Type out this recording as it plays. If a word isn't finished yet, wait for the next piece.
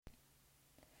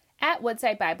At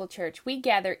Woodside Bible Church, we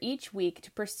gather each week to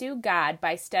pursue God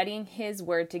by studying His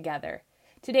Word together.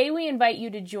 Today, we invite you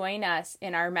to join us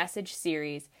in our message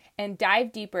series and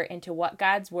dive deeper into what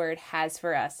God's Word has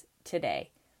for us today.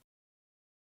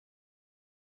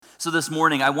 So this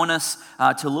morning, I want us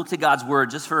to look to God's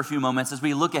Word just for a few moments as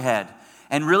we look ahead.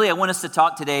 And really, I want us to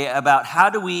talk today about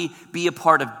how do we be a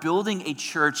part of building a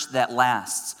church that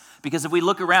lasts. Because if we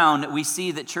look around, we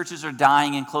see that churches are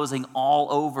dying and closing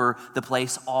all over the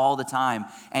place all the time.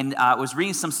 And I was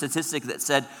reading some statistic that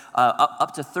said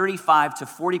up to 35 to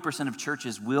 40% of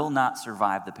churches will not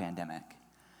survive the pandemic.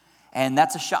 And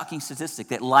that's a shocking statistic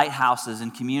that lighthouses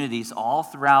and communities all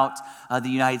throughout the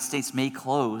United States may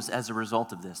close as a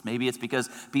result of this. Maybe it's because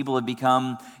people have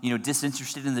become,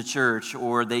 disinterested in the church,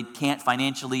 or they can't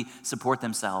financially support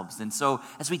themselves. And so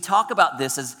as we talk about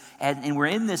this, and we're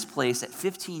in this place at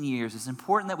 15 years, it's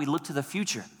important that we look to the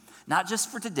future, not just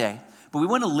for today, but we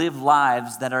want to live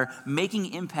lives that are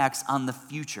making impacts on the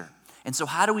future. And so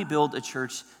how do we build a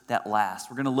church that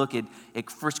lasts? We're going to look at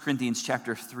 1 Corinthians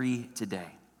chapter 3 today.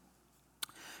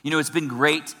 It's been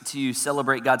great to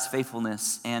celebrate God's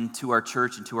faithfulness and to our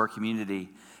church and to our community,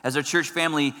 as our church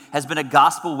family has been a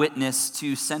gospel witness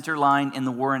to Centerline in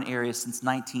the Warren area since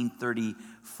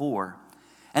 1934.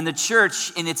 And the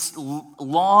church, in its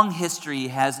long history,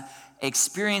 has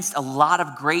experienced a lot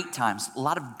of great times, a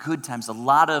lot of good times, a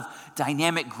lot of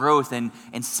dynamic growth and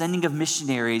sending of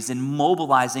missionaries and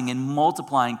mobilizing and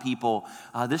multiplying people.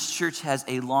 This church has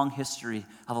a long history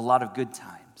of a lot of good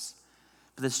times.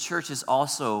 But this church has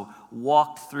also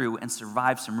walked through and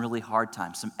survived some really hard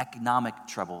times, some economic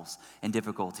troubles and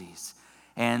difficulties,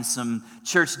 and some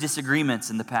church disagreements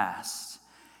in the past.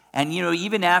 And,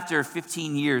 even after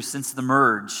 15 years since the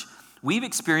merge, we've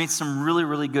experienced some really,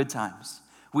 really good times.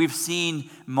 We've seen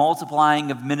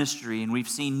multiplying of ministry, and we've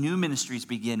seen new ministries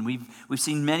begin. We've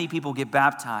seen many people get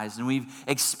baptized, and we've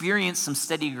experienced some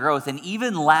steady growth. And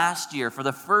even last year, for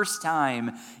the first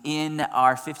time in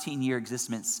our 15-year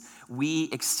existence, we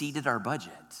exceeded our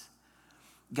budget.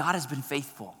 God has been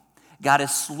faithful. God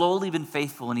has slowly been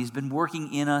faithful, and He's been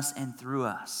working in us and through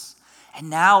us. And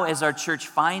now, as our church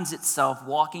finds itself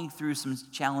walking through some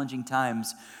challenging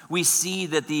times, we see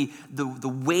that the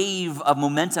wave of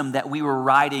momentum that we were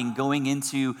riding going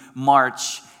into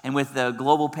March, and with the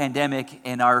global pandemic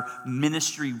and our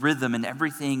ministry rhythm and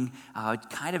everything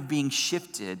kind of being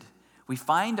shifted, we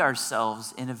find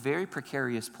ourselves in a very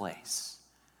precarious place.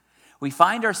 We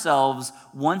find ourselves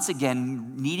once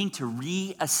again needing to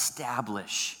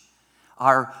reestablish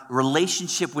our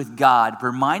relationship with God,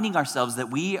 reminding ourselves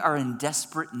that we are in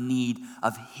desperate need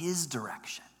of His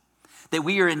direction, that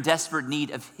we are in desperate need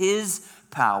of His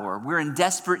power. We're in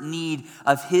desperate need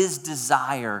of His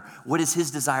desire. What is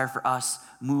His desire for us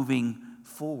moving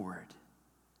forward?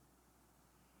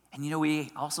 And we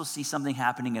also see something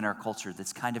happening in our culture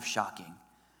that's kind of shocking.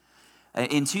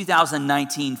 In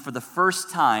 2019, for the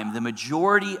first time, the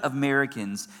majority of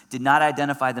Americans did not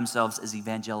identify themselves as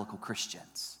evangelical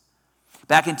Christians.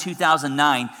 Back in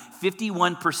 2009,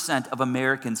 51% of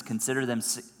Americans considered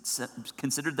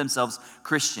themselves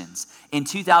Christians. In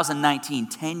 2019,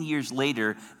 10 years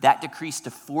later, that decreased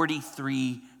to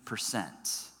 43%.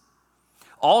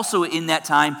 Also in that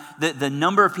time, the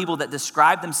number of people that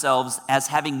describe themselves as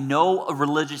having no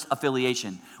religious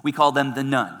affiliation, we call them the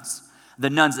nones. The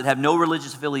nuns that have no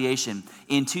religious affiliation.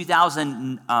 In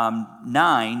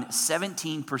 2009,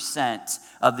 17%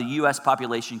 of the U.S.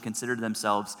 population considered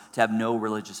themselves to have no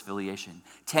religious affiliation.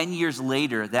 10 years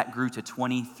later, that grew to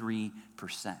 23%.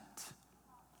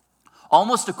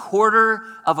 Almost a quarter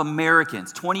of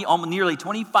Americans, nearly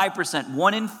 25%,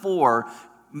 1 in 4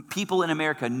 people in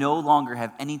America no longer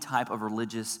have any type of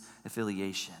religious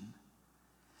affiliation.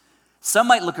 Some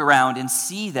might look around and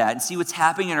see that and see what's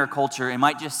happening in our culture and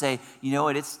might just say, you know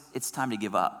what, it's time to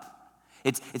give up.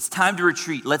 It's time to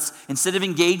retreat. Instead of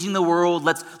engaging the world,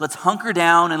 let's hunker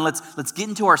down and let's get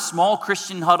into our small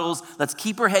Christian huddles. Let's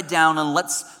keep our head down and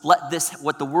let's let this,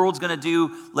 what the world's going to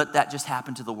do, let that just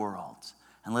happen to the world.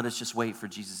 And let us just wait for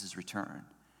Jesus' return.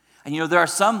 And there are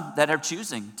some that are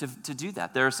choosing to do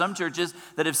that. There are some churches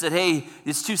that have said, hey,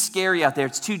 it's too scary out there.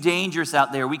 It's too dangerous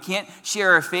out there. We can't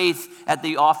share our faith at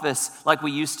the office like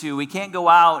we used to. We can't go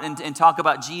out and talk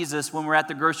about Jesus when we're at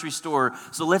the grocery store.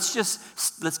 So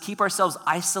let's keep ourselves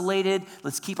isolated.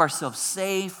 Let's keep ourselves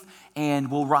safe, and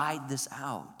we'll ride this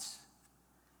out.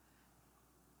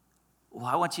 Well,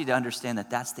 I want you to understand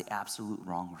that that's the absolute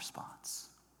wrong response.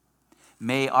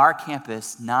 May our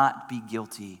campus not be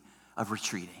guilty of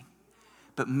retreating,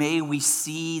 but may we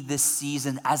see this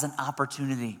season as an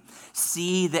opportunity.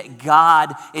 See that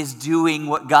God is doing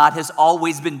what God has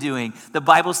always been doing. The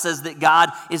Bible says that God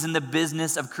is in the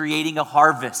business of creating a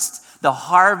harvest. The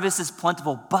harvest is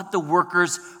plentiful, but the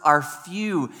workers are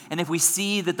few. And if we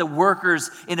see that the workers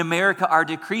in America are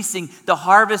decreasing, the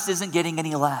harvest isn't getting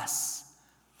any less.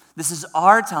 This is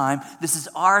our time. This is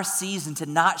our season to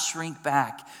not shrink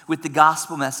back with the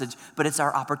gospel message, but it's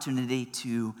our opportunity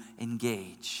to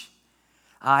engage.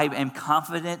 I am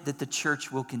confident that the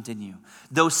church will continue.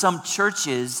 Though some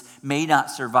churches may not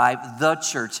survive, the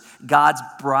church, God's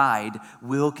bride,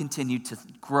 will continue to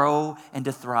grow and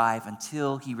to thrive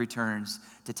until he returns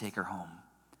to take her home.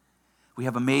 We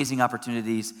have amazing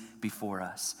opportunities before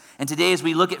us. And today, as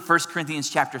we look at 1 Corinthians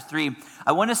chapter 3,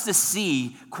 I want us to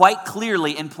see quite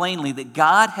clearly and plainly that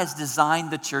God has designed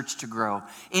the church to grow.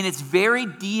 In its very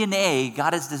DNA,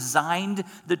 God has designed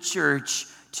the church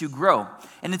to grow.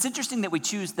 And it's interesting that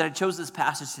I chose this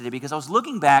passage today because I was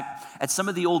looking back at some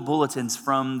of the old bulletins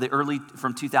from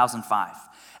 2005.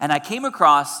 And I came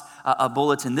across a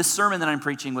bulletin. This sermon that I'm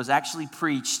preaching was actually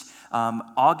preached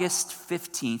August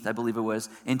 15th, I believe it was,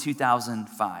 in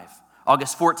 2005.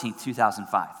 August 14th,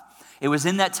 2005. It was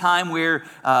in that time where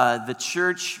the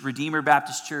church, Redeemer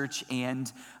Baptist Church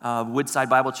and Woodside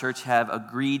Bible Church have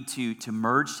agreed to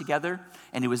merge together.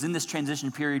 And it was in this transition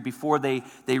period before they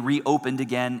reopened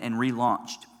again and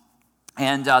relaunched.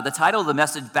 And the title of the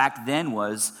message back then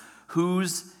was,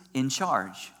 Who's in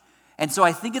Charge? And so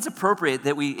I think it's appropriate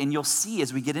that and you'll see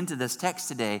as we get into this text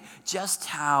today, just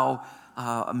how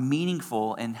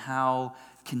meaningful and how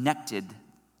connected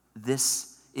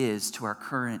this is to our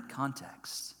current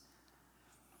context.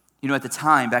 You know, at the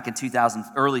time, back in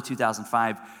early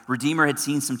 2005, Redeemer had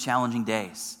seen some challenging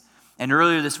days. And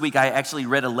earlier this week, I actually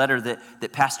read a letter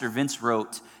that Pastor Vince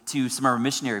wrote to some of our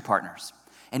missionary partners.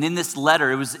 And in this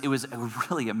letter, it was a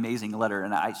really amazing letter,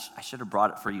 and I should have brought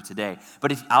it for you today.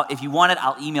 But if you want it,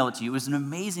 I'll email it to you. It was an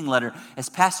amazing letter as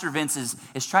Pastor Vince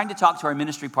is trying to talk to our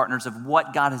ministry partners of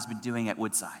what God has been doing at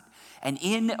Woodside and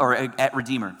at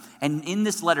Redeemer. And in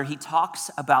this letter, he talks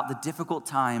about the difficult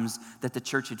times that the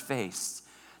church had faced.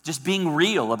 Just being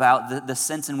real about the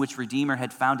sense in which Redeemer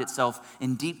had found itself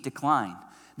in deep decline.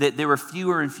 That there were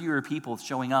fewer and fewer people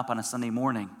showing up on a Sunday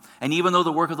morning. And even though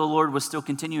the work of the Lord was still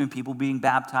continuing, people being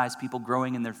baptized, people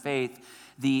growing in their faith,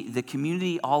 the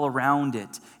community all around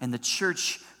it and the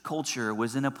church culture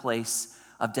was in a place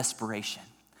of desperation.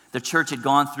 The church had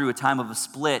gone through a time of a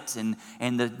split, and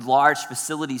the large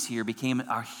facilities here became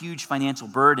a huge financial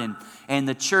burden. And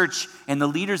the church and the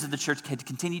leaders of the church had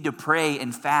continued to pray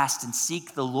and fast and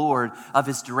seek the Lord of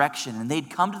his direction. And they'd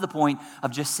come to the point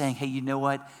of just saying, hey, you know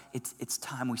what? It's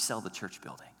time we sell the church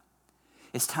building.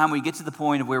 It's time we get to the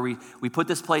point of where we put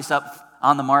this place up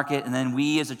on the market, and then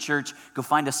we as a church go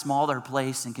find a smaller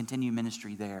place and continue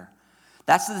ministry there.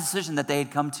 That's the decision that they had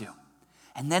come to.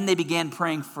 And then they began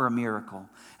praying for a miracle.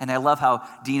 And I love how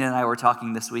Dina and I were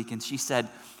talking this week, and she said,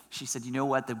 you know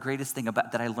what, the greatest thing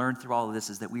that I learned through all of this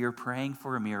is that we are praying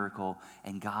for a miracle,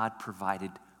 and God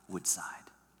provided Woodside.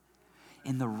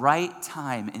 In the right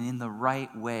time and in the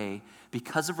right way,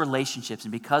 because of relationships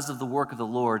and because of the work of the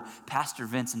Lord, Pastor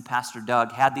Vince and Pastor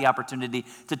Doug had the opportunity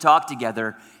to talk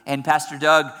together. And Pastor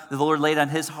Doug, the Lord laid on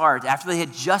his heart, after they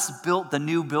had just built the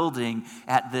new building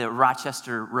at the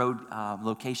Rochester Road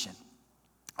location.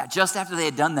 Just after they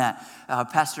had done that,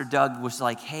 Pastor Doug was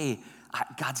like, hey,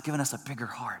 God's given us a bigger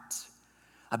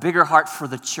heart for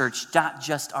the church, not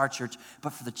just our church,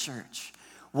 but for the church.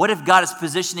 What if God is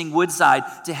positioning Woodside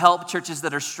to help churches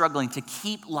that are struggling, to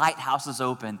keep lighthouses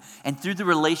open? And through the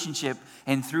relationship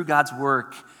and through God's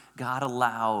work, God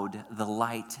allowed the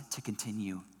light to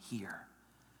continue here.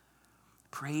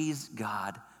 Praise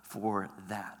God for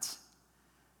that.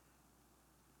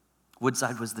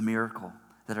 Woodside was the miracle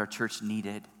that our church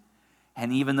needed.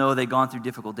 And even though they'd gone through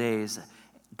difficult days,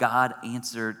 God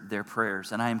answered their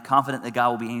prayers. And I am confident that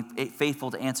God will be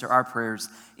faithful to answer our prayers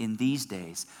in these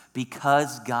days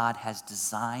because God has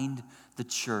designed the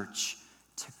church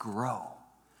to grow.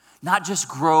 Not just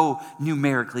grow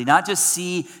numerically, not just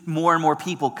see more and more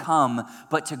people come,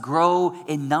 but to grow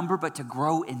in number, but to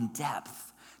grow in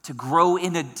depth. To grow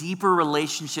in a deeper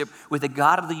relationship with the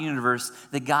God of the universe,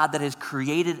 the God that has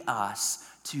created us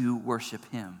to worship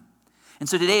him. And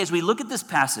so today, as we look at this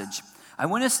passage, I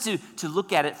want us to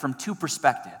look at it from two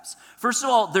perspectives. First of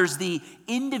all, there's the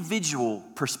individual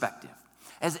perspective.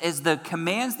 As the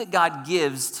commands that God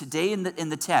gives today in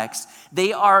the text,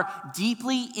 they are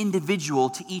deeply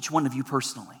individual to each one of you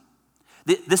personally.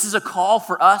 This is a call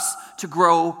for us to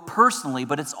grow personally,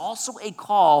 but it's also a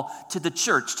call to the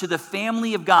church, to the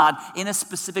family of God in a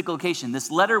specific location. This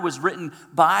letter was written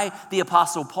by the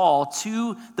Apostle Paul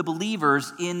to the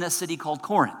believers in a city called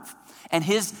Corinth. And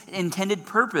his intended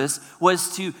purpose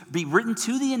was to be written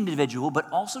to the individual, but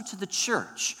also to the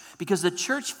church, because the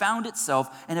church found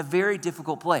itself in a very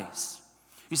difficult place.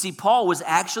 You see, Paul was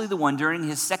actually the one during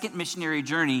his second missionary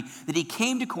journey that he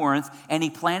came to Corinth and he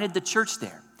planted the church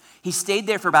there. He stayed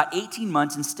there for about 18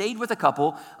 months and stayed with a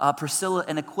couple, Priscilla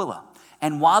and Aquila.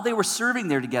 And while they were serving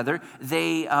there together,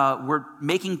 they were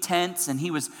making tents, and he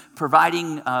was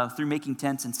providing, through making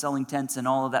tents and selling tents and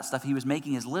all of that stuff, he was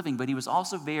making his living, but he was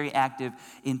also very active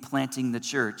in planting the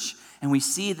church. And we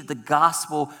see that the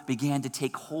gospel began to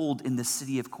take hold in the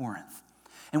city of Corinth.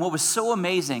 And what was so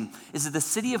amazing is that the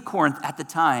city of Corinth at the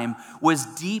time was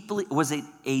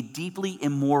a deeply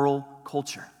immoral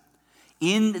culture.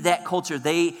 In that culture,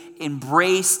 they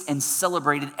embraced and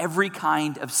celebrated every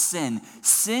kind of sin.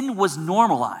 Sin was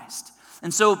normalized.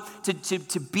 And so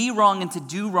to be wrong and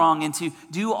to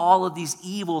do all of these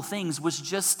evil things was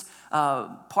just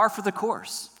par for the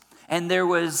course. And there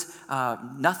was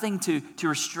nothing to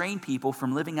restrain people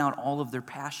from living out all of their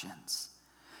passions.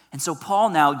 And so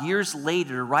Paul now, years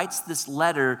later, writes this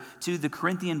letter to the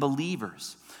Corinthian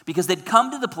believers, because they'd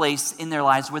come to the place in their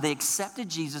lives where they accepted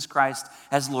Jesus Christ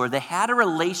as Lord. They had a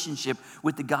relationship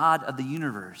with the God of the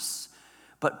universe.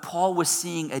 But Paul was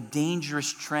seeing a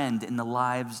dangerous trend in the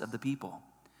lives of the people.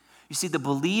 You see, the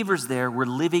believers there were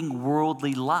living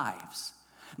worldly lives.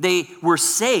 They were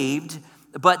saved,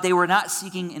 but they were not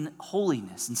seeking in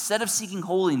holiness. Instead of seeking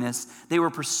holiness, they were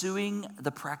pursuing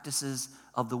the practices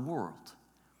of the world.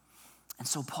 And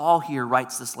so Paul here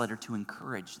writes this letter to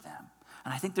encourage them.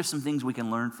 And I think there's some things we can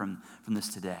learn from this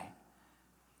today.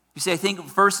 You see, I think,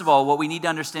 first of all, what we need to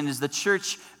understand is the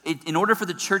church, in order for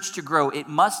the church to grow, it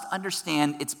must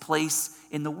understand its place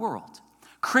in the world.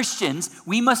 Christians,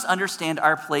 we must understand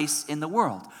our place in the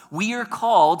world. We are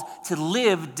called to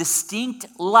live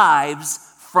distinct lives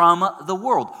from the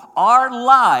world. Our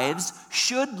lives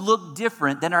should look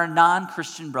different than our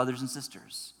non-Christian brothers and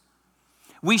sisters.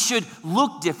 We should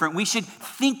look different. We should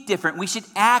think different. We should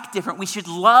act different. We should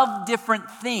love different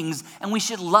things, and we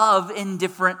should love in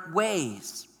different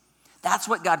ways. That's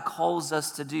what God calls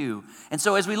us to do. And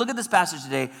so as we look at this passage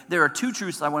today, there are two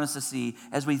truths I want us to see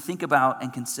as we think about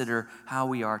and consider how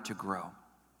we are to grow.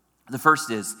 The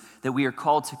first is that we are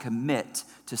called to commit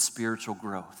to spiritual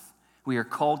growth. We are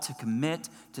called to commit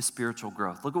to spiritual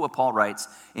growth. Look at what Paul writes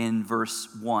in verse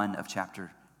 1 of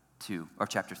chapter 2 or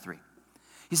chapter 3.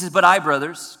 He says, "But I,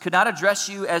 brothers, could not address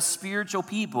you as spiritual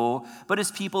people, but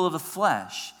as people of the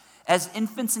flesh, as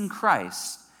infants in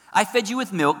Christ. I fed you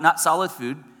with milk, not solid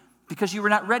food, because you were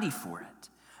not ready for it.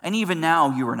 And even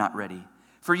now you are not ready,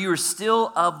 for you are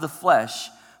still of the flesh.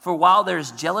 For while there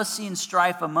is jealousy and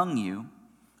strife among you,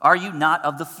 are you not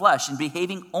of the flesh and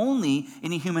behaving only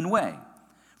in a human way?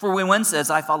 For when one says,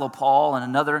 I follow Paul, and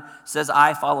another says,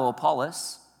 I follow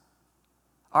Apollos,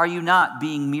 are you not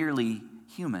being merely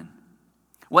human?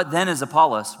 What then is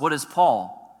Apollos? What is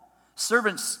Paul?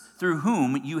 Servants through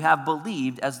whom you have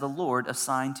believed as the Lord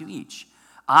assigned to each.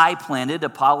 I planted,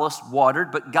 Apollos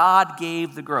watered, but God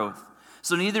gave the growth.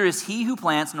 So neither is he who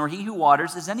plants nor he who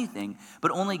waters is anything,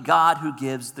 but only God who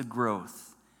gives the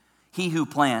growth. He who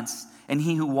plants and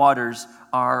he who waters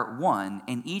are one,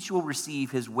 and each will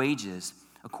receive his wages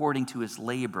according to his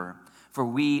labor. For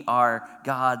we are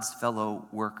God's fellow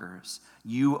workers.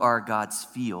 You are God's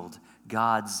field,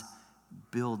 God's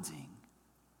building."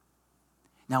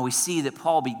 Now we see that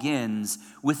Paul begins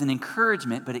with an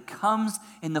encouragement, but it comes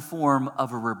in the form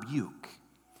of a rebuke.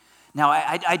 Now,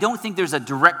 I don't think there's a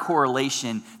direct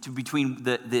correlation between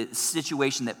the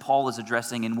situation that Paul is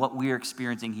addressing and what we're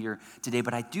experiencing here today,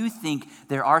 but I do think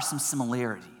there are some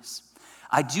similarities.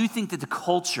 I do think that the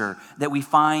culture that we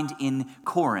find in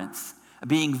Corinth,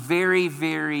 being very,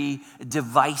 very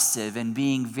divisive and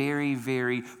being very,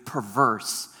 very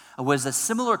perverse, was a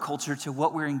similar culture to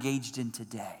what we're engaged in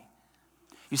today.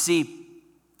 You see,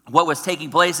 what was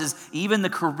taking place is even the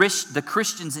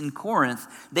Christians in Corinth,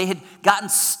 they had gotten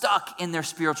stuck in their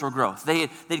spiritual growth.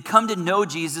 They'd come to know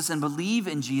Jesus and believe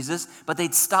in Jesus, but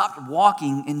they'd stopped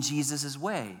walking in Jesus'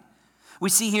 way. We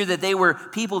see here that they were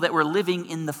people that were living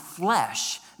in the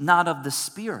flesh, not of the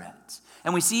Spirit.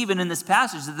 And we see even in this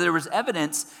passage that there was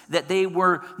evidence that they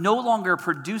were no longer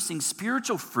producing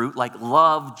spiritual fruit like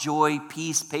love, joy,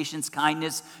 peace, patience,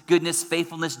 kindness, goodness,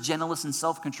 faithfulness, gentleness, and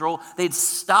self-control. They'd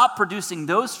stopped producing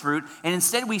those fruit, and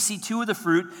instead we see two of the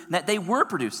fruit that they were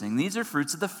producing. These are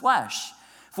fruits of the flesh.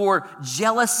 For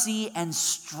jealousy and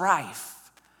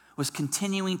strife was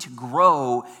continuing to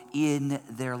grow in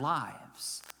their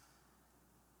lives.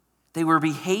 They were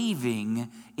behaving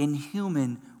in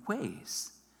human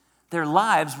ways. Their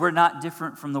lives were not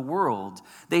different from the world.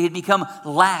 They had become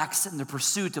lax in their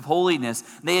pursuit of holiness.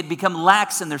 They had become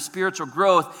lax in their spiritual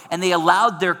growth, and they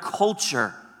allowed their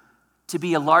culture to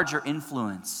be a larger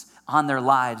influence on their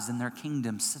lives than their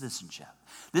kingdom citizenship.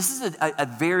 This is a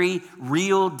very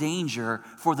real danger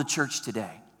for the church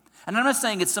today. And I'm not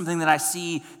saying it's something that I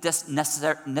see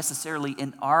necessarily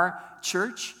in our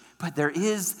church, but there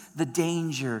is the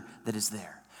danger that is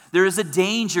there. There is a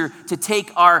danger to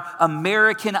take our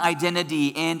American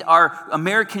identity and our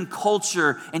American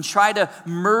culture and try to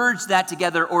merge that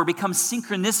together or become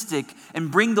synchronistic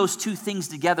and bring those two things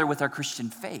together with our Christian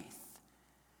faith.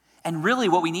 And really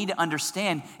what we need to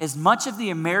understand is much of the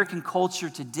American culture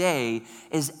today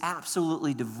is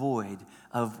absolutely devoid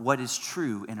of what is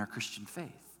true in our Christian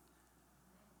faith.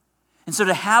 And so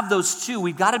to have those two,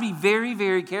 we've got to be very,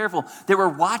 very careful that we're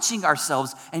watching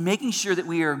ourselves and making sure that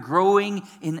we are growing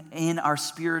in our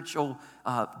spiritual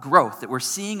growth, that we're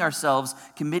seeing ourselves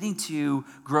committing to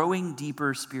growing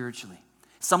deeper spiritually.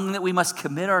 Something that we must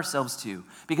commit ourselves to,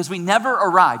 because we never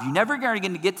arrive. You're never going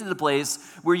to get to the place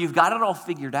where you've got it all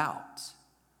figured out.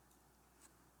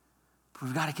 But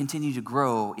we've got to continue to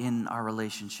grow in our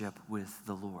relationship with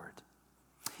the Lord.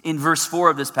 In verse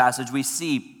 4 of this passage, we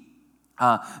see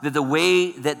that the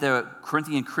way that the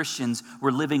Corinthian Christians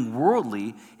were living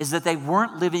worldly is that they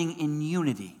weren't living in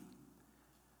unity.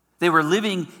 They were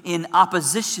living in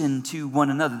opposition to one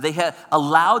another. They had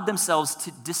allowed themselves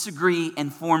to disagree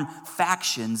and form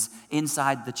factions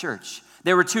inside the church.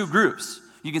 There were two groups.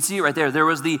 You can see it right there. There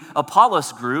was the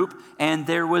Apollos group and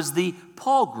there was the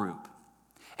Paul group.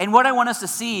 And what I want us to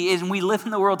see is, and we live in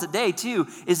the world today too,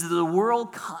 is that the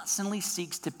world constantly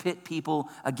seeks to pit people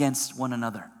against one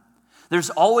another. There's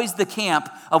always the camp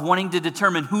of wanting to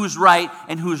determine who's right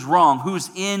and who's wrong, who's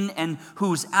in and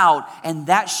who's out, and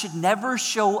that should never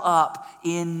show up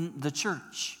in the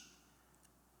church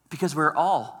because we're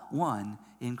all one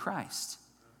in Christ.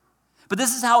 But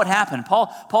this is how it happened.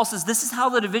 Paul says this is how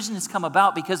the division has come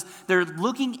about because they're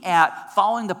looking at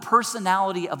following the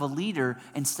personality of a leader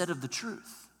instead of the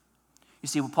truth. You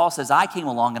see, what Paul says, I came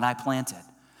along and I planted.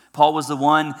 Paul was the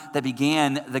one that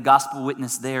began the gospel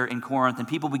witness there in Corinth, and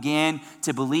people began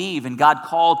to believe, and God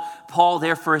called Paul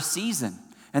there for a season,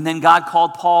 and then God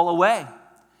called Paul away.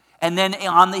 And then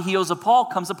on the heels of Paul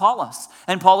comes Apollos.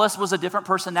 And Apollos was a different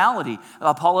personality.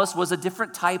 Apollos was a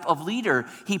different type of leader.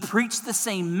 He preached the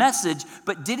same message,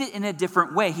 but did it in a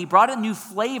different way. He brought a new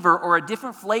flavor or a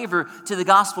different flavor to the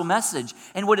gospel message.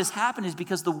 And what has happened is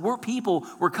because the people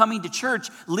were coming to church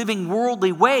living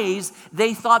worldly ways,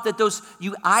 they thought that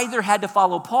you either had to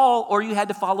follow Paul or you had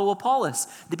to follow Apollos,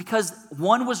 because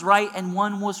one was right and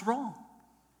one was wrong.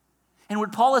 And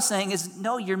what Paul is saying is,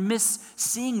 no, you're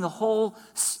misseeing the whole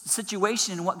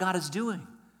situation and what God is doing.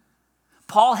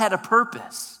 Paul had a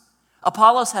purpose.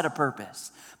 Apollos had a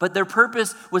purpose. But their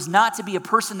purpose was not to be a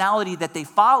personality that they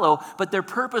follow, but their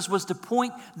purpose was to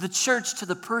point the church to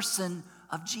the person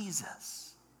of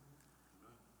Jesus.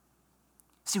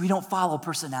 See, we don't follow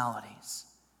personalities.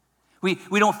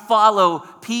 We don't follow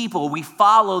people. We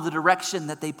follow the direction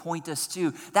that they point us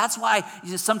to. That's why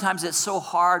sometimes it's so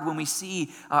hard when we see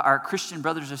our Christian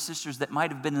brothers or sisters that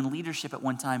might have been in leadership at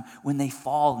one time when they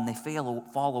fall and they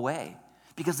fall away.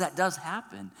 Because that does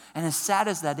happen. And as sad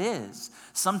as that is,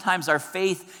 sometimes our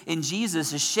faith in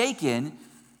Jesus is shaken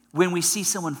when we see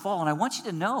someone fall. And I want you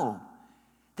to know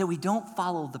that we don't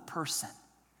follow the person,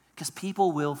 because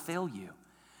people will fail you.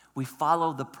 We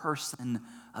follow the person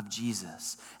of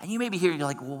Jesus. And you may be here and you're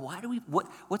like, well,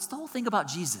 what's the whole thing about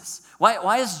Jesus?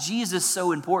 Why is Jesus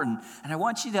so important? And I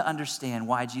want you to understand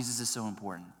why Jesus is so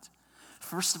important.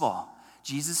 First of all,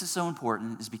 Jesus is so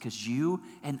important is because you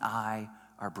and I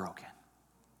are broken.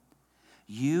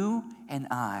 You and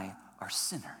I are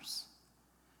sinners.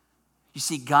 You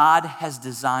see, God has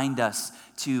designed us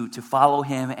to follow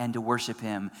him and to worship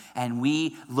him. And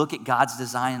we look at God's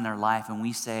design in our life and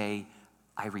we say,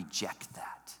 I reject that.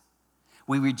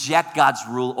 We reject God's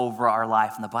rule over our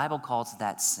life, and the Bible calls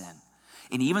that sin.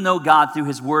 And even though God, through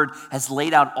his word, has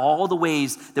laid out all the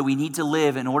ways that we need to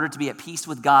live in order to be at peace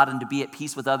with God and to be at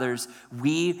peace with others,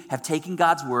 we have taken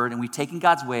God's word and we've taken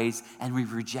God's ways and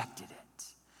we've rejected it.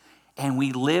 And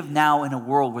we live now in a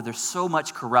world where there's so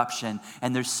much corruption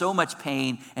and there's so much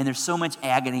pain and there's so much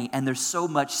agony and there's so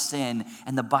much sin.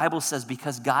 And the Bible says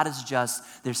because God is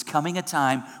just, there's coming a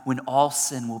time when all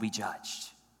sin will be judged.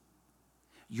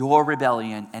 Your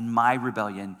rebellion and my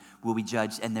rebellion will be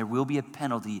judged, and there will be a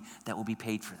penalty that will be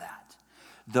paid for that.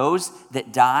 Those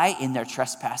that die in their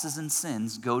trespasses and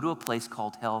sins go to a place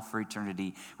called hell for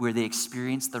eternity, where they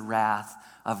experience the wrath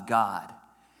of God.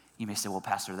 You may say, well,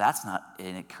 Pastor, that's not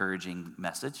an encouraging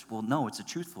message. Well, no, it's a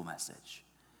truthful message.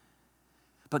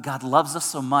 But God loves us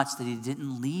so much that he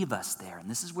didn't leave us there. And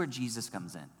this is where Jesus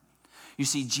comes in. You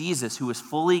see, Jesus, who was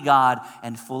fully God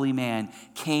and fully man,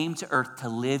 came to earth to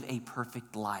live a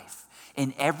perfect life.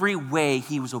 In every way,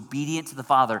 he was obedient to the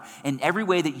Father. In every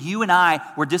way that you and I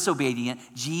were disobedient,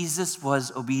 Jesus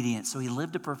was obedient. So he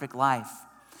lived a perfect life.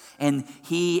 And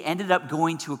he ended up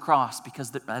going to a cross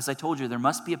because, as I told you, there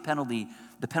must be a penalty.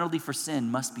 The penalty for sin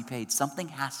must be paid. Something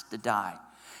has to die.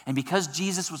 And because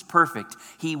Jesus was perfect,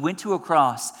 he went to a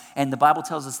cross, and the Bible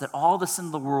tells us that all the sin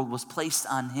of the world was placed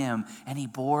on him, and he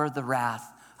bore the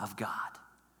wrath of God.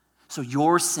 So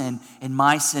your sin and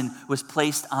my sin was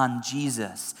placed on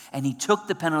Jesus, and he took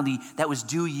the penalty that was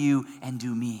due you and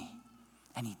due me,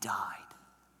 and he died.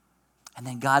 And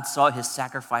then God saw his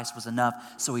sacrifice was enough,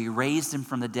 so he raised him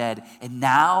from the dead, and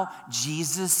now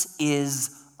Jesus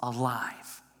is alive.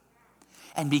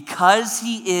 And because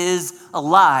he is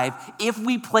alive, if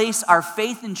we place our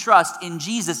faith and trust in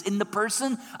Jesus, in the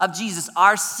person of Jesus,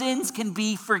 our sins can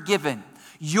be forgiven.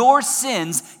 Your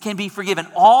sins can be forgiven.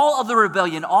 All of the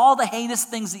rebellion, all the heinous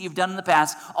things that you've done in the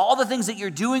past, all the things that you're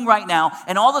doing right now,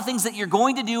 and all the things that you're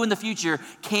going to do in the future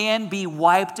can be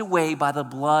wiped away by the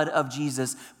blood of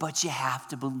Jesus. But you have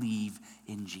to believe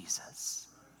in Jesus.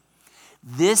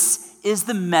 This is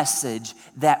the message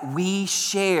that we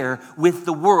share with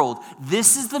the world.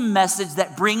 This is the message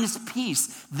that brings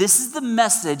peace. This is the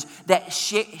message that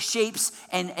shapes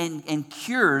and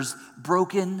cures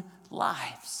broken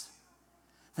lives.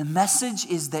 The message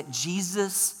is that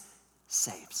Jesus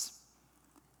saves.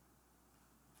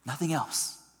 Nothing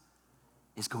else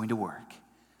is going to work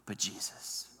but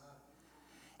Jesus.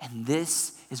 And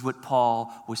this is what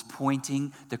Paul was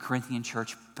pointing the Corinthian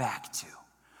church back to.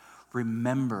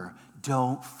 Remember,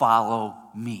 don't follow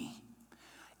me.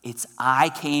 It's I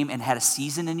came and had a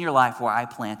season in your life where I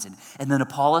planted. And then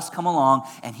Apollos come along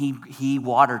and he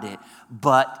watered it.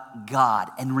 But God,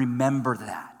 and remember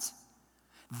that.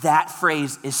 That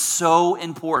phrase is so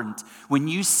important. When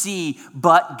you see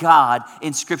 "but God"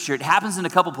 in Scripture, it happens in a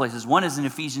couple places. One is in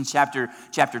Ephesians chapter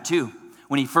 2,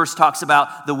 when he first talks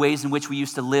about the ways in which we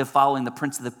used to live following the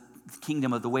prince of the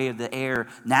kingdom of the way of the air,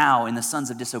 now in the sons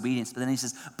of disobedience. But then he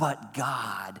says, "but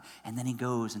God." And then he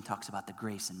goes and talks about the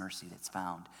grace and mercy that's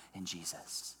found in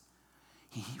Jesus.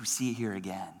 You see it here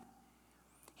again.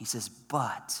 He says,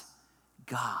 "but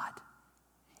God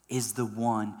is the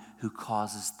one who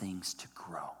causes things to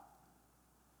grow."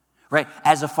 Right?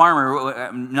 As a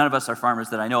farmer, none of us are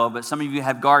farmers that I know of, but some of you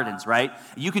have gardens, right?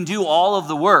 You can do all of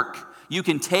the work. You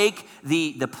can take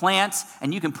the plants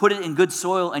and you can put it in good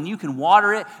soil and you can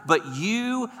water it, but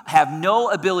you have no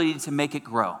ability to make it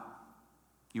grow.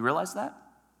 You realize that?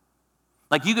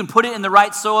 Like you can put it in the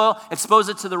right soil, expose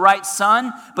it to the right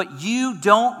sun, but you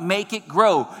don't make it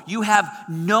grow. You have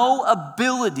no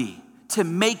ability to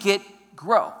make it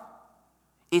grow.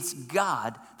 It's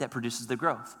God that produces the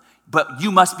growth. But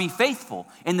you must be faithful.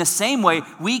 In the same way,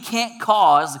 we can't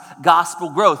cause gospel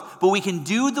growth, but we can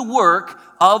do the work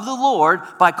of the Lord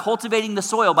by cultivating the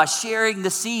soil, by sharing the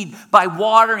seed, by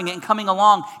watering it and coming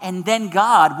along, and then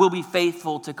God will be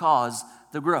faithful to cause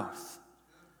the growth.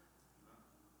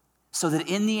 So that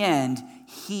in the end,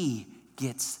 he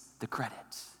gets the credit.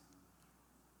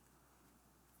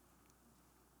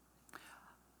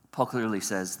 Paul clearly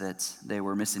says that they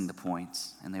were missing the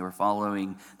point and they were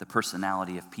following the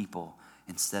personality of people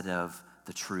instead of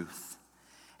the truth.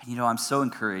 And I'm so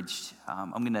encouraged.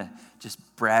 I'm going to just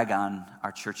brag on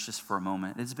our church just for a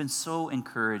moment. It's been so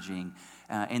encouraging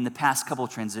in the past couple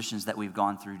of transitions that we've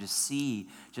gone through to see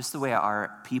just the way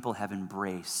our people have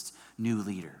embraced new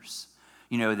leaders.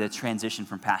 The transition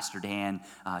from Pastor Dan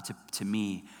to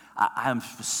me. I'm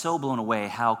so blown away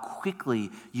how quickly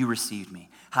you received me.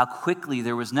 How quickly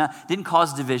there was didn't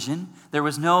cause division. There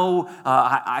was no,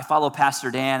 I follow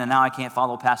Pastor Dan and now I can't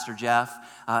follow Pastor Jeff.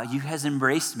 You guys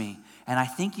embraced me. And I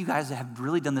think you guys have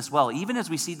really done this well, even as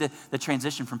we see the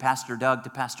transition from Pastor Doug to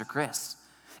Pastor Chris.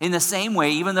 In the same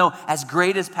way, even though as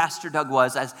great as Pastor Doug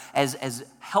was, as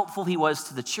helpful he was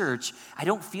to the church, I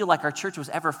don't feel like our church was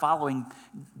ever following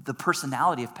the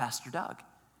personality of Pastor Doug.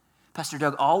 Pastor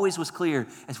Doug always was clear,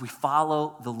 as we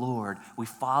follow the Lord, we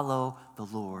follow the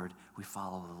Lord, we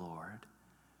follow the Lord.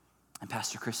 And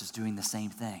Pastor Chris is doing the same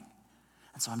thing.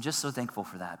 And so I'm just so thankful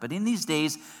for that. But in these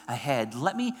days ahead,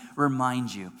 let me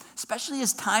remind you, especially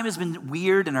as time has been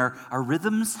weird and our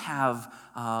rhythms have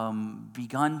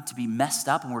begun to be messed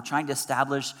up and we're trying to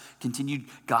establish continued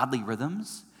godly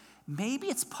rhythms, maybe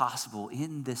it's possible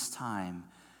in this time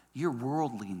your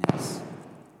worldliness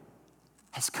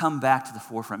has come back to the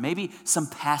forefront. Maybe some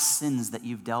past sins that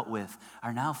you've dealt with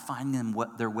are now finding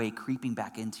their way creeping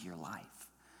back into your life.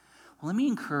 Well, let me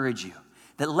encourage you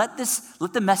that let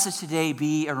the message today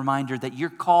be a reminder that you're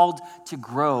called to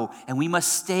grow, and we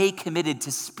must stay committed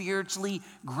to spiritually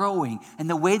growing. And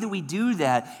the way that we do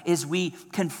that is we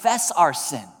confess our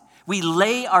sin. We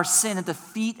lay our sin at the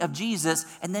feet of Jesus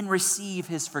and then receive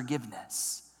his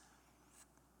forgiveness.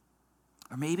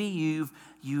 Or maybe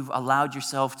you've allowed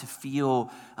yourself to feel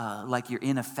like you're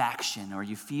in a faction, or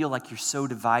you feel like you're so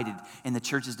divided and the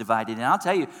church is divided. And I'll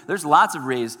tell you, there's lots of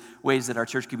ways that our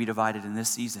church could be divided in this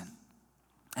season.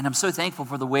 And I'm so thankful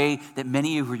for the way that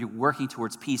many of you are working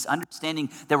towards peace, understanding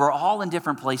that we're all in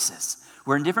different places.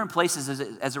 We're in different places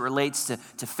as it relates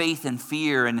to faith and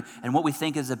fear and what we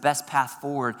think is the best path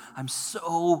forward. I'm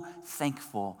so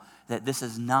thankful that this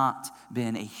has not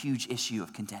been a huge issue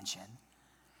of contention.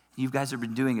 You guys have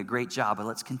been doing a great job, but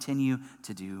let's continue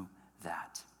to do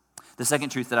that. The second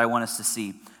truth that I want us to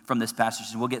see from this passage,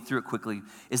 and we'll get through it quickly,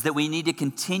 is that we need to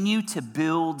continue to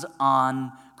build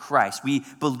on Christ. We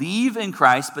believe in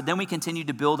Christ, but then we continue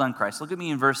to build on Christ. Look at me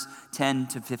in verse 10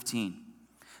 to 15.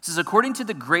 It says, according to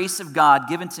the grace of God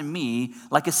given to me,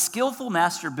 like a skillful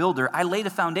master builder, I laid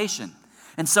a foundation,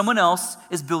 and someone else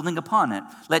is building upon it.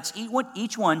 Let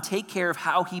each one take care of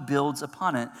how he builds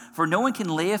upon it, for no one can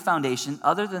lay a foundation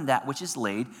other than that which is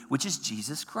laid, which is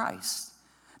Jesus Christ.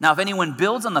 Now, if anyone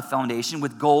builds on the foundation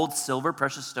with gold, silver,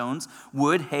 precious stones,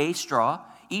 wood, hay, straw,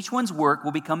 each one's work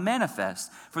will become manifest,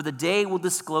 for the day will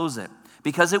disclose it,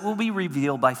 because it will be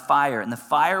revealed by fire, and the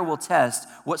fire will test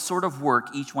what sort of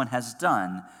work each one has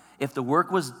done. If the work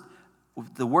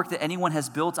that anyone has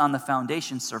built on the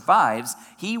foundation survives,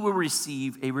 he will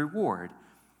receive a reward.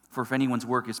 For if anyone's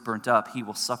work is burnt up, he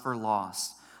will suffer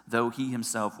loss, though he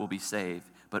himself will be saved,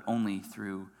 but only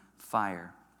through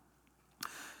fire.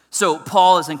 So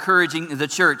Paul is encouraging the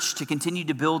church to continue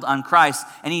to build on Christ,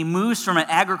 and he moves from an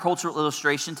agricultural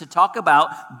illustration to talk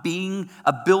about being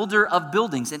a builder of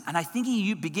buildings. And I think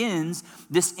he begins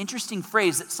this interesting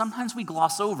phrase that sometimes we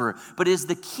gloss over, but is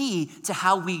the key to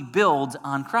how we build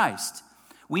on Christ.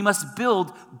 We must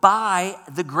build by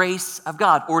the grace of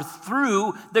God, or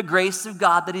through the grace of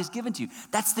God that he's given to you.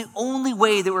 That's the only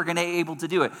way that we're going to be able to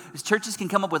do it. Because churches can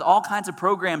come up with all kinds of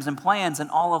programs and plans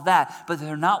and all of that, but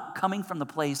they're not coming from the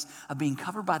place of being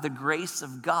covered by the grace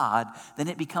of God. Then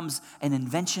it becomes an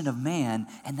invention of man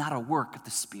and not a work of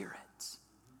the Spirit.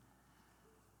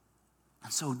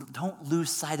 And so don't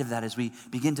lose sight of that as we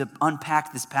begin to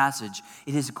unpack this passage.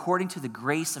 It is according to the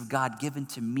grace of God given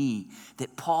to me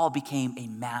that Paul became a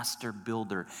master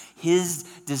builder. His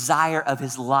desire of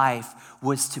his life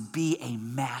was to be a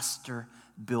master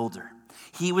builder.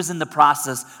 He was in the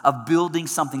process of building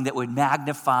something that would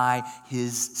magnify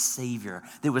his Savior,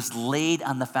 that was laid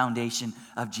on the foundation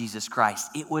of Jesus Christ.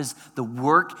 It was the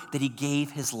work that he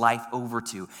gave his life over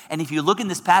to. And if you look in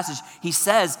this passage, he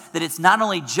says that it's not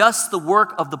only just the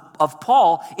work of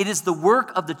Paul, it is the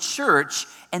work of the church.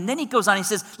 And then he goes on, he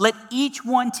says, let each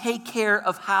one take care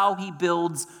of how he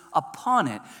builds upon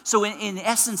it. So in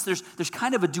essence, there's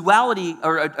kind of a duality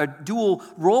or a dual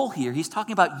role here. He's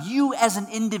talking about you as an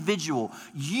individual.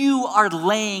 You are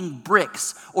laying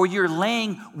bricks, or you're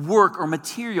laying work or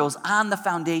materials on the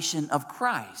foundation of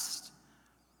Christ.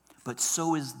 But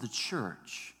so is the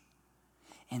church.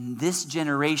 In this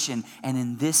generation and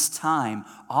in this time,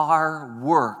 our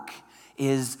work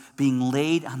is being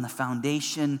laid on the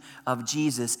foundation of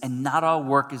Jesus, and not all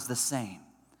work is the same.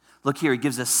 Look here, he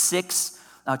gives us 6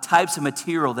 types of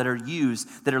material that are used,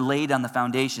 that are laid on the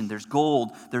foundation. There's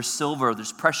gold, there's silver,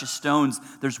 there's precious stones,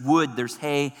 there's wood, there's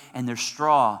hay, and there's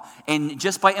straw. And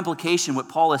just by implication, what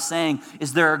Paul is saying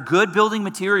is there are good building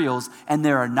materials and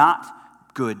there are not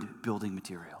good building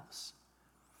materials.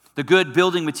 The good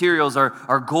building materials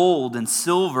are gold and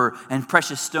silver and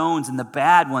precious stones, and the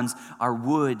bad ones are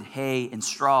wood, hay, and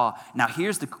straw. Now,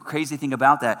 here's the crazy thing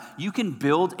about that. You can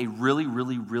build a really,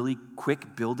 really, really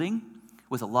quick building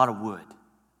with a lot of wood.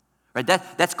 Right?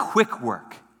 That's quick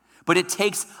work. But it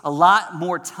takes a lot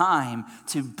more time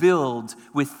to build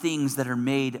with things that are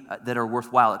made that are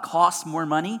worthwhile. It costs more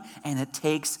money and it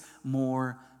takes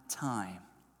more time.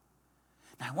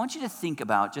 Now, I want you to think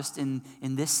about, just in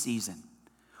this season,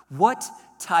 what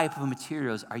type of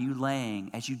materials are you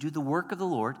laying as you do the work of the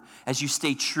Lord, as you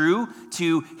stay true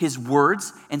to his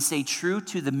words and stay true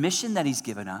to the mission that he's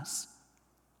given us?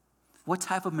 What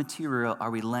type of material are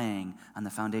we laying on the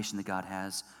foundation that God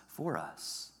has for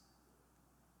us?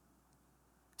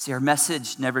 See, our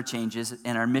message never changes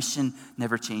and our mission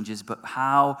never changes, but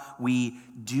how we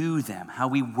do them, how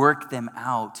we work them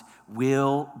out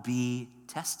will be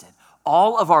tested.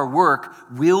 All of our work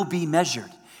will be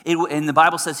measured. And the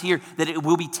Bible says here that it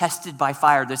will be tested by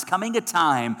fire. There's coming a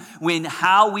time when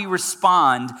how we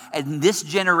respond in this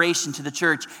generation to the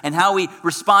church and how we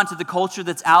respond to the culture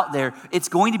that's out there, it's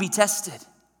going to be tested.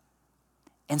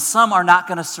 And some are not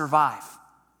going to survive.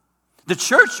 The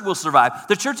church will survive.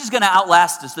 The church is going to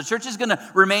outlast us. The church is going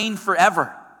to remain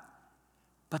forever.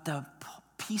 But the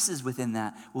pieces within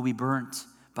that will be burnt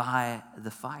by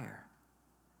the fire.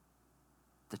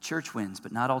 The church wins,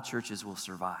 but not all churches will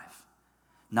survive.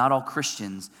 Not all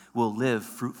Christians will live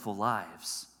fruitful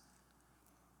lives.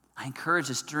 I encourage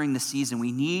us during the season,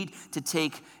 we need to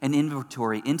take an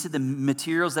inventory into the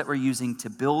materials that we're using to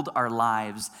build our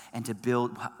lives and to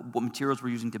build what materials we're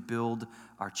using to build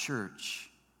our church.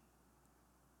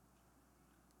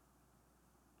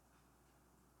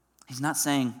 He's not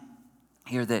saying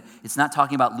here that it's not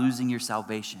talking about losing your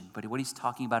salvation, but what he's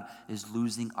talking about is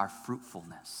losing our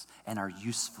fruitfulness and our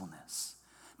usefulness.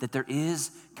 That there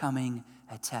is coming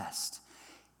a test.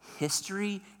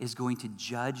 History is going to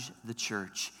judge the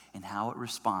church and how it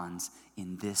responds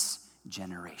in this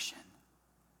generation.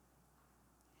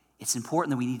 It's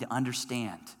important that we need to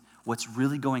understand what's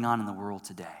really going on in the world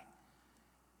today.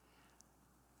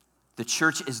 The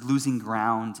church is losing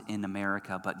ground in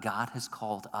America, but God has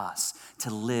called us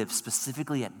to live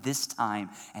specifically at this time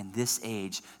and this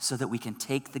age so that we can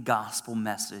take the gospel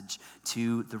message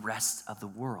to the rest of the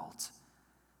world.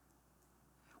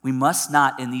 We must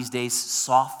not in these days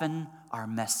soften our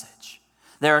message.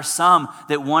 There are some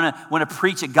that want to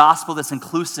preach a gospel that's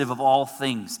inclusive of all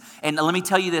things. And let me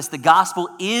tell you this, the gospel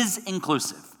is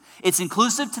inclusive. It's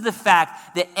inclusive to the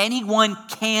fact that anyone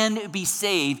can be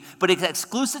saved, but it's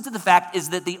exclusive to the fact is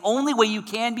that the only way you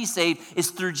can be saved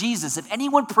is through Jesus. If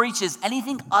anyone preaches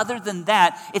anything other than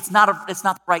that, it's not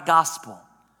the right gospel.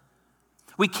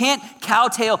 We can't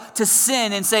kowtow to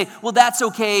sin and say, well, that's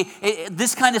okay.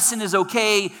 This kind of sin is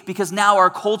okay because now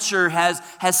our culture has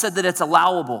said that it's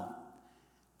allowable.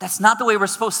 That's not the way we're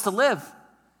supposed to live.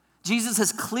 Jesus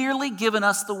has clearly given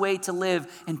us the way to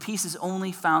live, and peace is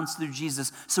only found through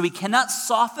Jesus. So we cannot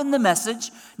soften the message,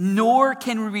 nor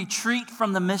can we retreat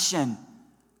from the mission.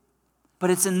 But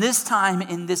it's in this time,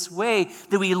 in this way,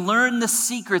 that we learn the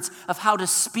secrets of how to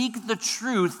speak the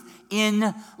truth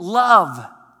in love.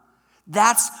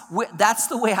 That's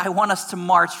the way I want us to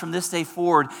march from this day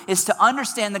forward, is to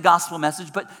understand the gospel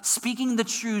message, but speaking the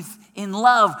truth in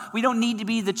love. We don't need to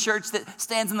be the church that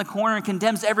stands in the corner and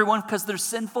condemns everyone because they're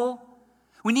sinful.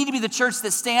 We need to be the church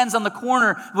that stands on the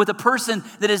corner with a person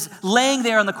that is laying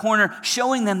there on the corner,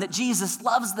 showing them that Jesus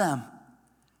loves them.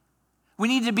 We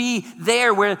need to be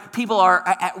there where people are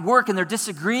at work and they're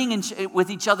disagreeing with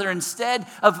each other. Instead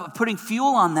of putting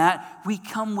fuel on that, we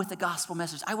come with the gospel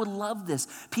message. I would love this.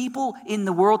 People in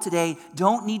the world today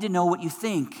don't need to know what you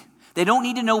think. They don't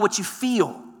need to know what you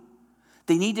feel.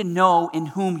 They need to know in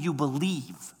whom you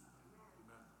believe.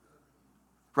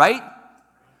 Right?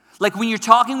 Like when you're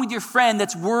talking with your friend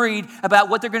that's worried about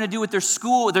what they're going to do with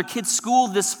their kid's school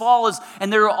this fall,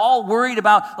 and they're all worried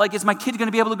about, like, is my kid going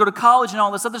to be able to go to college and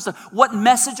all this other stuff? What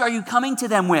message are you coming to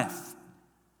them with?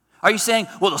 Are you saying,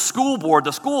 well, the school board?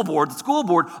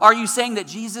 Are you saying that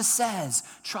Jesus says,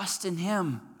 trust in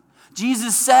him?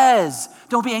 Jesus says,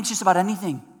 don't be anxious about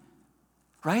anything.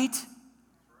 Right?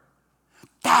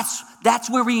 That's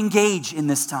where we engage in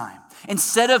this time.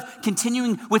 Instead of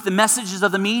continuing with the messages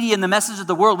of the media and the message of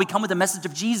the world, we come with the message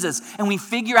of Jesus and we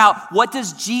figure out, what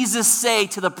does Jesus say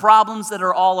to the problems that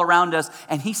are all around us?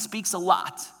 And he speaks a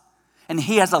lot. And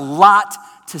he has a lot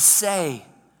to say.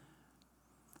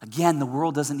 Again, the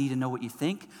world doesn't need to know what you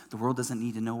think. The world doesn't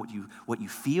need to know what you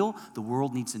feel. The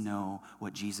world needs to know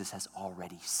what Jesus has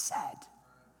already said.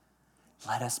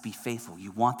 Let us be faithful.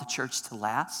 You want the church to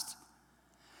last?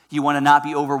 You want to not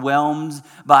be overwhelmed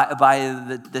by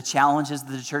the challenges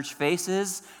that the church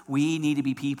faces? We need to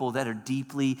be people that are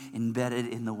deeply embedded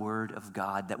in the Word of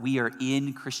God, that we are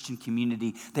in Christian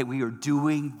community, that we are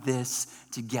doing this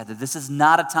together. This is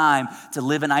not a time to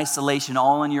live in isolation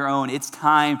all on your own. It's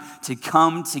time to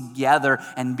come together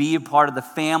and be a part of the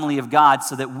family of God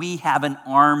so that we have an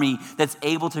army that's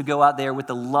able to go out there with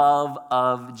the love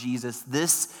of Jesus.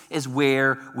 This is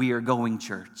where we are going,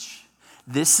 church.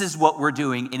 This is what we're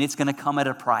doing, and it's going to come at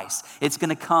a price. It's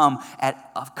going to come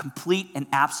at a complete and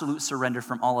absolute surrender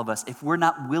from all of us. If we're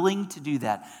not willing to do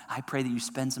that, I pray that you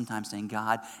spend some time saying,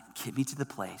 God, get me to the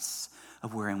place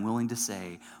of where I'm willing to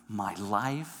say, my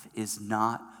life is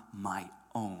not my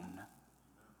own.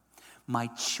 My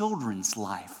children's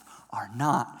life are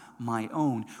not my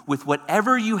own. With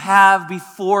whatever you have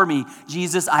before me,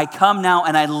 Jesus, I come now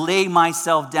and I lay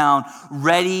myself down,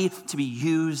 ready to be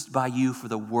used by you for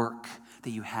the work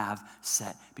that you have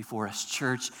set before us.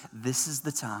 Church, this is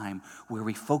the time where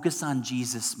we focus on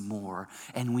Jesus more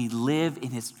and we live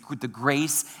in the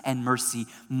grace and mercy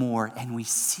more, and we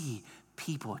see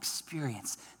people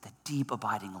experience the deep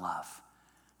abiding love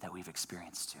that we've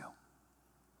experienced too.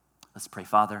 Let's pray.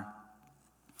 Father,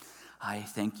 I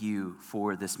thank you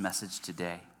for this message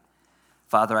today.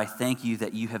 Father, I thank you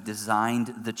that you have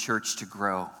designed the church to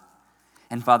grow.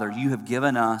 And Father, you have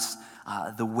given us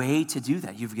the way to do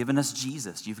that. You've given us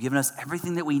Jesus. You've given us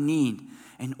everything that we need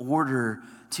in order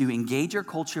to engage our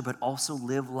culture, but also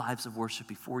live lives of worship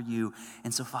before you.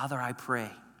 And so, Father, I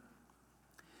pray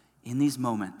in these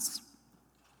moments,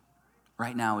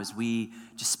 right now, as we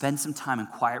just spend some time in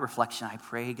quiet reflection, I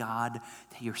pray, God,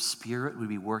 that your Spirit would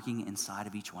be working inside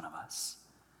of each one of us.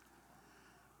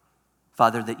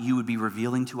 Father, that you would be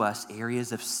revealing to us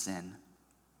areas of sin,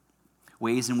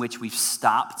 ways in which we've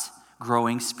stopped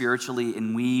growing spiritually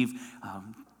and we've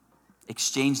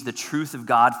exchanged the truth of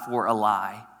God for a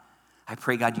lie. I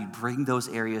pray, God, you'd bring those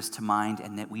areas to mind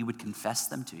and that we would confess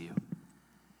them to you.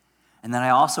 And then I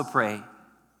also pray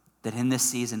that in this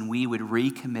season we would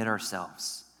recommit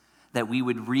ourselves, that we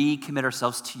would recommit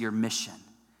ourselves to your mission,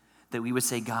 that we would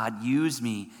say, God, use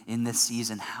me in this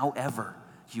season however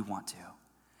you want to.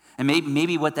 And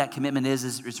maybe what that commitment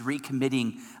is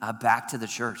recommitting back to the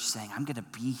church, saying, I'm going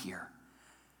to be here.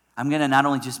 I'm going to not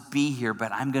only just be here,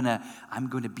 but I'm going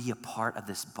to be a part of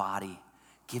this body,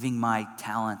 giving my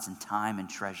talents and time and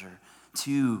treasure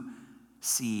to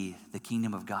see the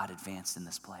kingdom of God advanced in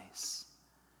this place.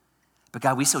 But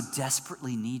God, we so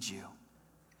desperately need you.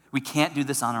 We can't do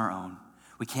this on our own.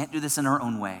 We can't do this in our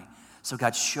own way. So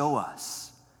God, show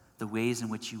us the ways in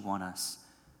which you want us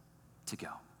to go.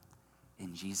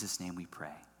 In Jesus' name we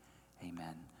pray.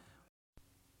 Amen.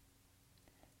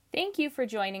 Thank you for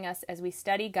joining us as we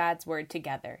study God's Word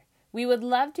together. We would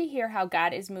love to hear how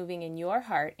God is moving in your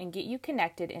heart and get you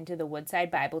connected into the Woodside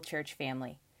Bible Church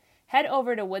family. Head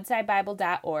over to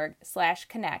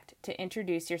woodsidebible.org/connect to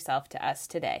introduce yourself to us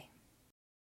today.